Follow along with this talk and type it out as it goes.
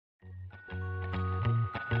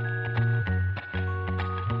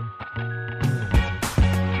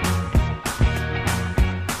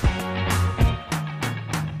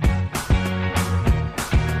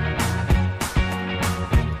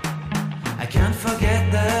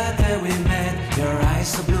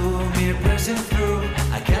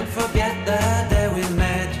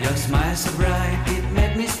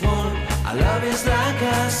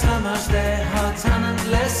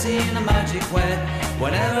sweat.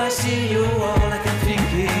 Whenever I see you, all I can think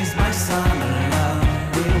is my summer love.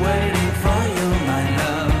 Been waiting for you, my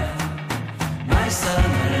love. My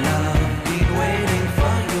summer love. Been waiting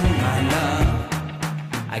for you, my love.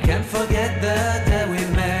 I can't forget the day we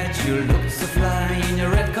met. You looked so fly in your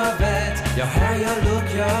red Corvette. Your hair, your look,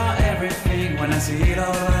 your everything. When I see it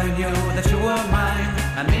all, I knew that you were mine.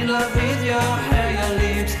 I'm in love with your hair, your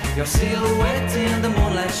lips, your silhouette in the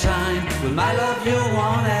moonlight shine. With my love, you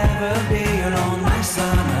won't ever be alone. My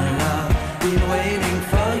summer love, been waiting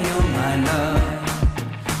for you, my love.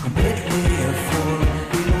 Completely a fool,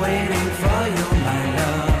 been waiting for you, my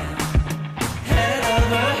love. Head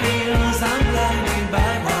over heels, I'm blinded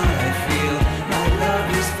by what I feel. My love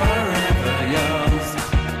is forever yours.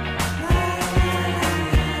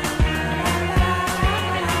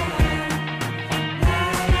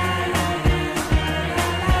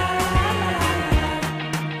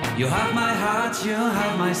 You have my heart, you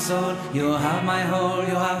have my soul, you have my whole,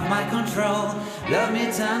 you have my control. Love me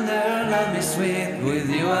tender, love me sweet. With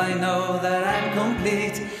you I know that I'm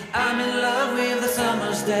complete. I'm in love with the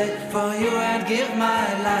summer's day. For you I'd give my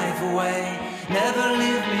life away. Never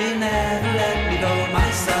leave me, never let